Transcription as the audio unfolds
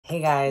Hey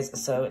guys,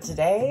 so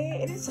today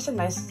it is such a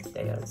nice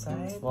day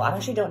outside. Well, I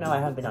actually don't know, I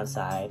haven't been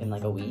outside in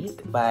like a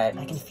week, but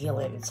I can feel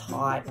it. It's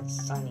hot,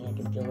 it's sunny, I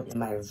can feel it in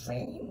my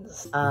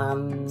veins.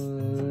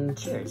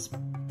 Cheers.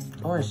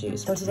 Orange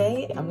juice. So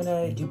today I'm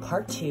gonna do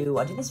part 2.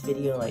 I did this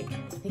video like,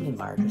 I think in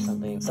March or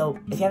something. So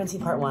if you haven't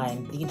seen part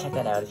 1, you can check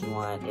that out if you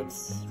want.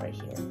 It's right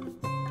here.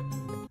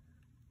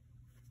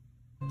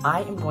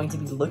 I am going to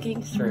be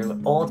looking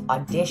through old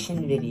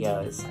audition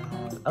videos.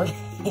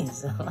 Okay,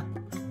 so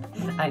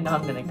I know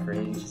I'm gonna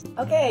cringe.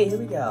 Okay, here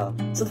we go.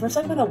 So the first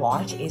I'm gonna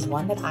watch is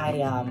one that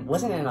I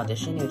wasn't an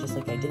audition, it was just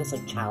like I did this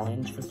like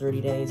challenge for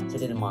 30 days. So I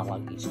did a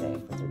monologue each day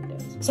for 30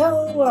 days. So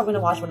I'm gonna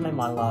watch one of my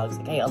monologues.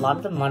 Okay, a lot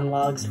of the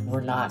monologues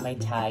were not my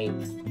type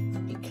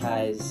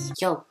because...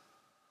 Yo,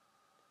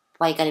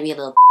 why you gotta be a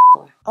little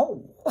for?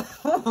 Oh,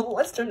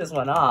 let's turn this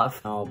one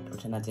off. Oh,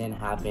 pretend that didn't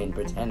happen.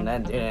 Pretend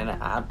that didn't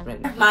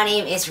happen. My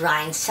name is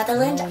Ryan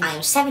Sutherland. I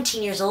am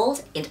 17 years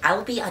old, and I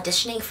will be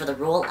auditioning for the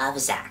role of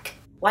Zach.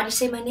 Why do you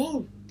say my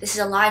name? This is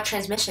a live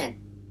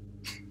transmission.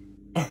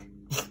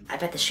 I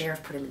bet the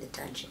sheriff put him in the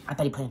dungeon. I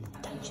bet he put him in the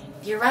dungeon.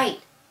 You're right.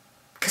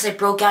 Because I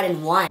broke out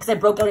in one. Because I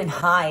broke out in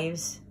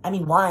hives. I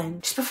mean one.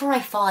 Just before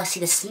I fall, I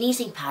see the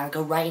sneezing power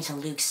go right into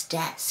Luke's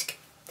desk.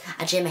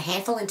 I jam a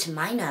handful into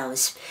my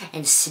nose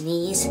and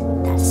sneeze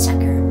that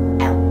sucker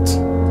out.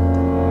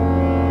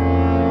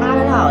 I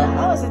don't know,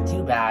 that wasn't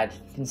too bad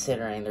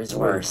considering there's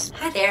worse.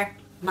 Hi there.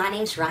 My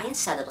name's Ryan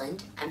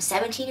Sutherland. I'm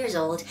 17 years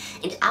old,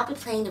 and I'll be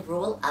playing the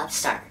role of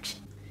Sarge.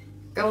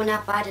 Growing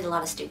up, I did a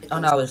lot of stupid things. Oh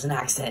no, there's an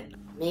accent.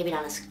 Maybe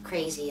not as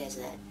crazy as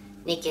that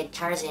naked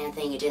Tarzan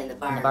thing you did in the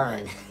barn.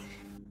 But...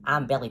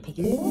 I'm belly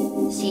picky.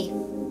 See,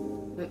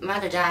 my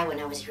mother died when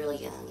I was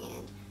really young,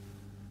 and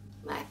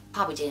my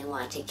papa didn't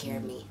want to take care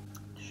of me.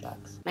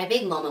 Shucks. My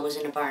big mama was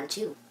in a barn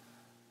too,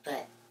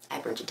 but I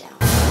burnt it down.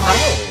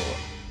 Oh!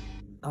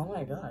 Oh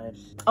my gosh.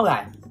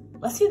 Okay,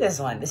 let's do this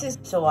one. This is,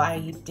 so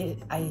I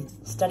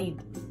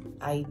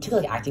took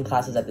like acting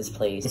classes at this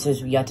place. This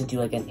was, we had to do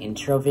like an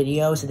intro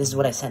video, so this is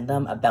what I sent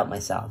them about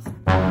myself.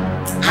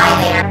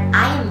 Hi there,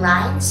 I am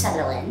Ryan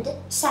Sutherland.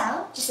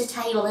 So, just to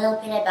tell you a little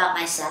bit about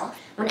myself,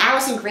 when I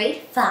was in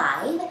grade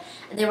 5,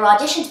 there were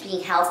auditions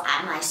being held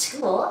at my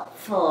school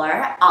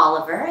for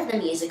Oliver, the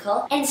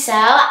musical. And so,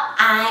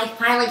 I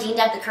finally gained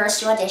up the courage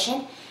to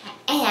audition,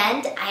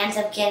 and I ended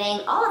up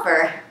getting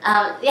Oliver.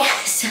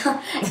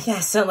 Yeah,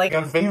 so like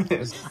I'm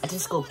famous. I did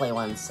school play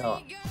once,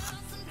 so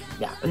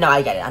yeah. No,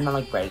 I get it. I'm not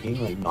like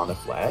bragging, like not a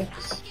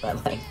flex,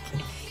 but like,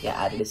 yeah,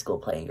 I did a school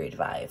play in grade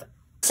 5.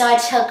 So I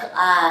took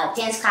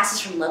dance classes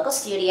from local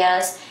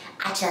studios.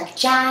 I took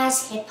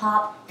jazz, hip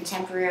hop,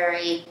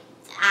 contemporary,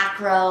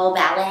 acro,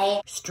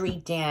 ballet,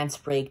 street dance,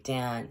 break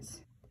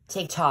dance,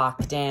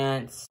 TikTok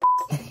dance.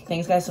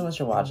 Thanks guys so much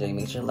for watching.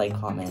 Make sure to like,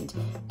 comment,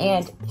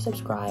 and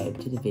subscribe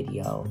to the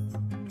video,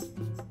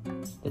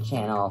 the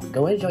channel.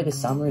 Go enjoy the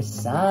summer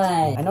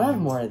sun. I know I have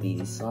more of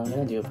these, so I'm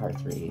gonna do a part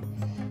 3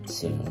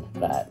 soon.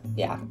 But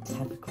yeah,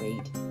 have a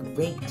great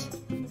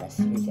rest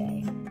of your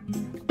day.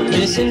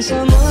 Missing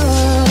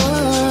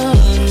someone.